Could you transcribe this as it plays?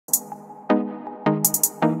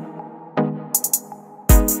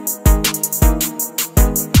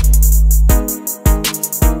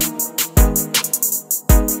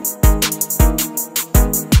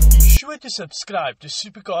to subscribe to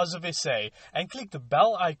Supercars of SA and click the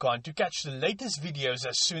bell icon to catch the latest videos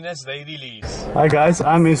as soon as they release. Hi guys,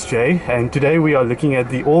 I'm SJ and today we are looking at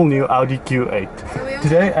the all-new Audi Q8.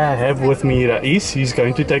 Today I have with me Rais. He's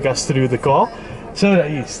going to take us through the car. So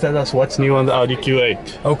Rais, tell us what's new on the Audi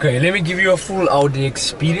Q8. Okay, let me give you a full Audi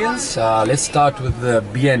experience. Let's start with the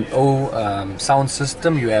B&O sound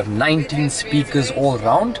system. You have 19 speakers all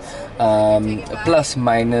round, plus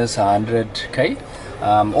minus 100k.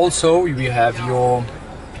 Also, we have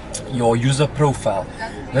your user profile.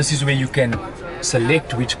 This is where you can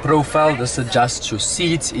select which profile. This adjusts your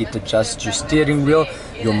seats, it adjusts your steering wheel,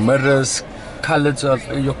 your mirrors, colors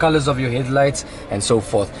of your headlights, and so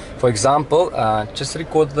forth. For example, just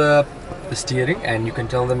record the steering and you can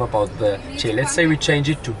tell them about the chair. Let's say we change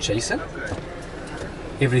it to Jason.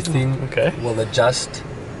 Everything will adjust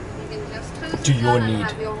to your need.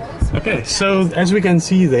 Okay, so as we can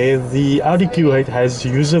see there, the Audi Q8 has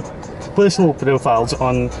user personal profiles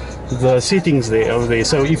on the settings there over there.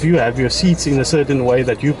 So if you have your seats in a certain way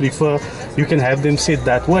that you prefer, you can have them set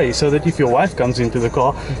that way, so that if your wife comes into the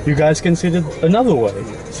car, you guys can set it another way,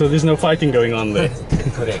 so there's no fighting going on there.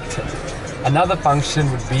 Correct. Another function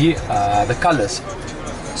would be the colors.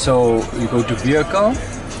 So you go to vehicle,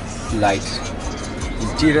 light,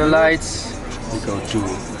 interior lights, you go to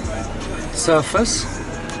surface,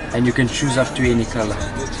 and you can choose up to any color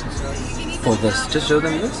for this. Just show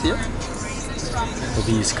them this, yeah? For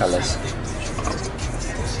these colors.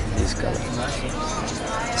 These colors.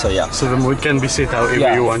 So yeah. So the mood can be set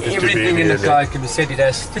however you want it to be. Everything in the car can be set. It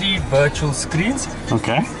has 3 virtual screens.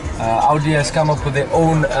 Okay. Audi has come up with their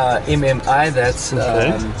own MMI, that's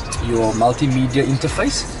your multimedia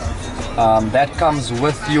interface. That comes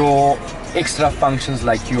with your extra functions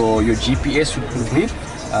like your GPS would be.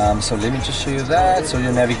 So let me just show you that. So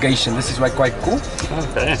your navigation, this is quite cool.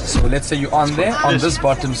 Okay. So let's say you're on there, on this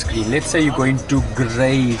bottom screen. Let's say you're going to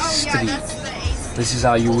Grey Street. This is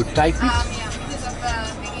how you would type it.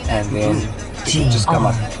 And then it will just come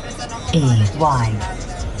up. E-Y.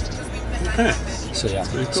 Okay. So yeah.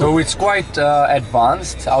 Cool. So it's quite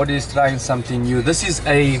advanced. Audi is trying something new. This is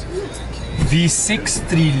a V6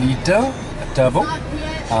 3-liter turbo.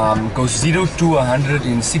 Goes 0 to 100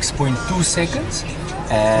 in 6.2 seconds.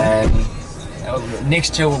 And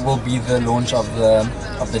next year will be the launch of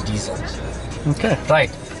the diesel. Okay.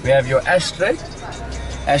 Right. We have your ashtray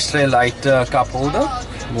light cup holder,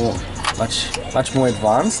 much more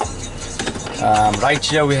advanced. Right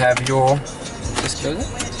here we have your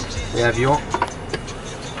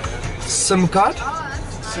SIM card.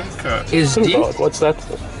 SD. SIM card. What's that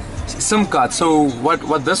for? SIM card. So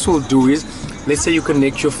what this will do is, let's say you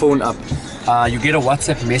connect your phone up. You get a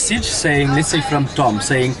WhatsApp message saying, let's say from Tom,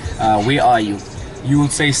 saying, where are you? You will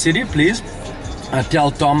say, Siri, please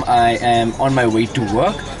tell Tom I am on my way to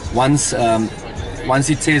work. Once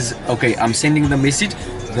it says, okay, I'm sending the message,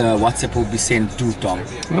 the WhatsApp will be sent to Tom.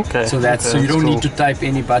 Okay. So so you don't need to type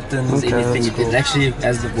any buttons, anything. It actually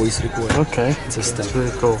has the voice recorder. Okay. System. That's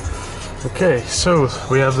very cool. Okay, so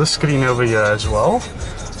we have the screen over here as well.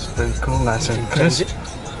 It's very cool, nice and crisp.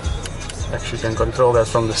 Actually, you can control that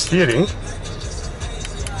from the steering.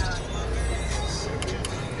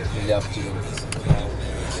 Really up to you.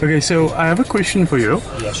 Okay, so I have a question for you.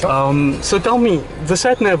 Yeah, sure. So tell me, the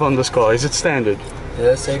sat nav on this car, is it standard?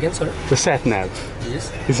 Say again, sorry. The sat nav.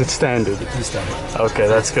 Yes. Is it standard? It is standard. Okay,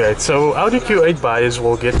 that's great. So Audi Q8 buyers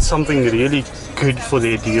will get something really good for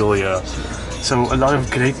their deal here. So a lot of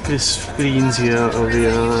great crisp screens here, over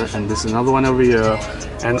here, and there's another one over here.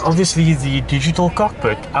 And obviously the digital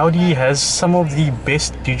cockpit. Audi has some of the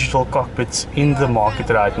best digital cockpits in the market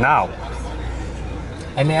right now.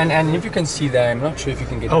 And if you can see that, I'm not sure if you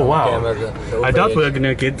can get it on the camera. I doubt we're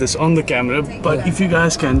gonna get this on the camera, but if you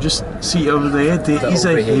guys can just see over there, there is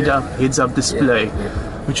a heads-up display,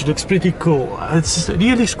 which looks pretty cool. It's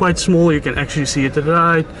really quite small. You can actually see it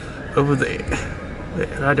right over there,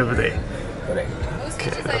 right over there. Correct.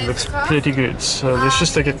 Okay, that looks pretty good. So let's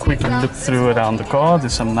just take a quick look through around the car.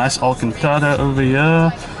 There's some nice Alcantara over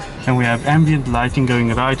here, and we have ambient lighting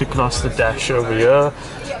going right across the dash over here,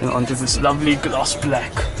 and onto this lovely gloss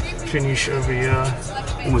black finish over here,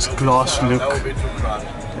 almost glass look.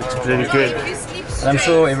 It's very good. And I'm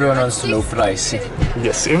sure everyone wants to know price.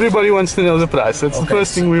 Yes, everybody wants to know the price. That's the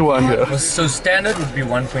first thing we wonder. So standard would be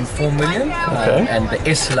 1.4 million, and the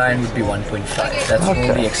S line would be 1.5. That's all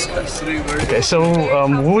the extras. Okay, so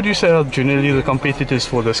who would you say are generally the competitors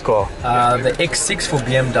for this car? The X6 for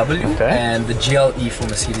BMW and the GLE for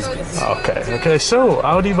Mercedes-Benz. Okay, so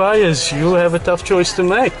Audi buyers, you have a tough choice to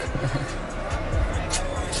make.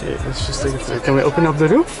 Okay, let's just take it through. Can we open up the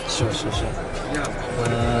roof? Sure.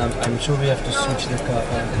 I'm sure we have to switch the car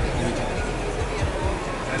on.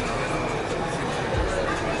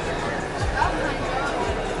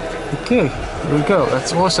 Okay, here we go.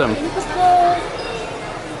 That's awesome.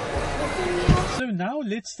 So now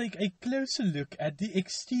let's take a closer look at the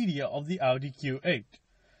exterior of the Audi Q8.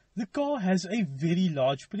 The car has a very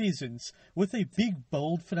large presence with a big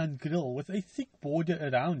bold front grille with a thick border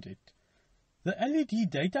around it. The LED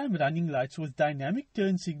daytime running lights with dynamic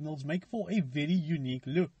turn signals make for a very unique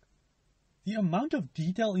look. The amount of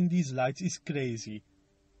detail in these lights is crazy.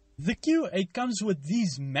 The Q8 comes with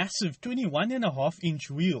these massive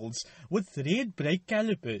 21.5-inch wheels with red brake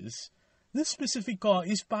calipers. This specific car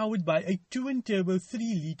is powered by a twin-turbo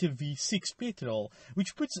 3-liter V6 petrol,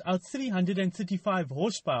 which puts out 335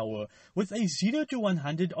 horsepower with a 0 to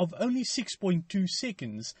 100 of only 6.2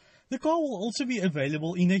 seconds. The car will also be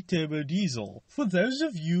available in a turbo diesel. For those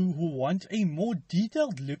of you who want a more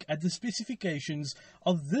detailed look at the specifications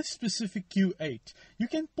of this specific Q8, you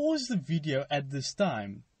can pause the video at this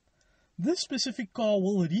time. This specific car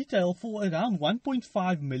will retail for around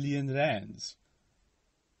 1.5 million rands.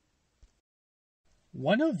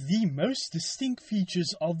 One of the most distinct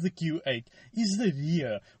features of the Q8 is the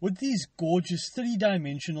rear, with these gorgeous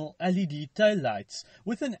 3-dimensional LED taillights,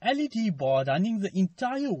 with an LED bar running the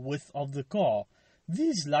entire width of the car.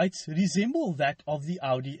 These lights resemble that of the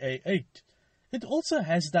Audi A8. It also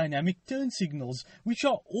has dynamic turn signals, which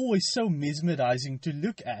are always so mesmerizing to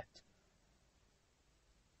look at.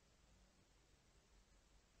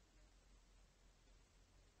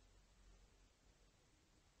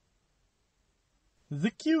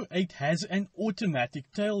 The Q8 has an automatic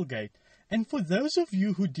tailgate, and for those of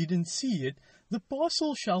you who didn't see it, the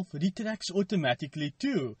parcel shelf retracts automatically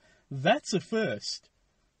too. That's a first.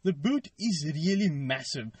 The boot is really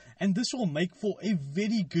massive, and this will make for a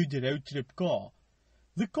very good road trip car.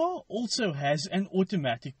 The car also has an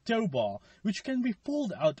automatic tow bar, which can be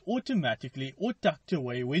pulled out automatically or tucked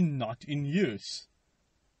away when not in use.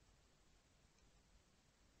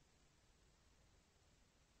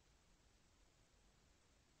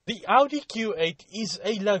 The Audi Q8 is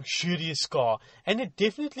a luxurious car, and it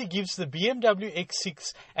definitely gives the BMW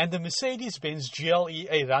X6 and the Mercedes-Benz GLE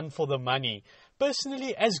a run for the money.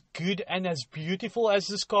 Personally, as good and as beautiful as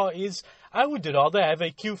this car is, I would rather have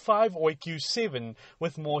a Q5 or a Q7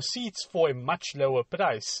 with more seats for a much lower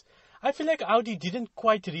price. I feel like Audi didn't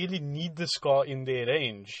quite really need this car in their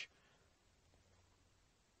range.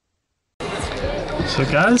 So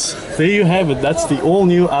guys, there you have it. That's the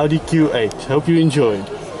all-new Audi Q8. Hope you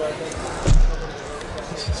enjoyed.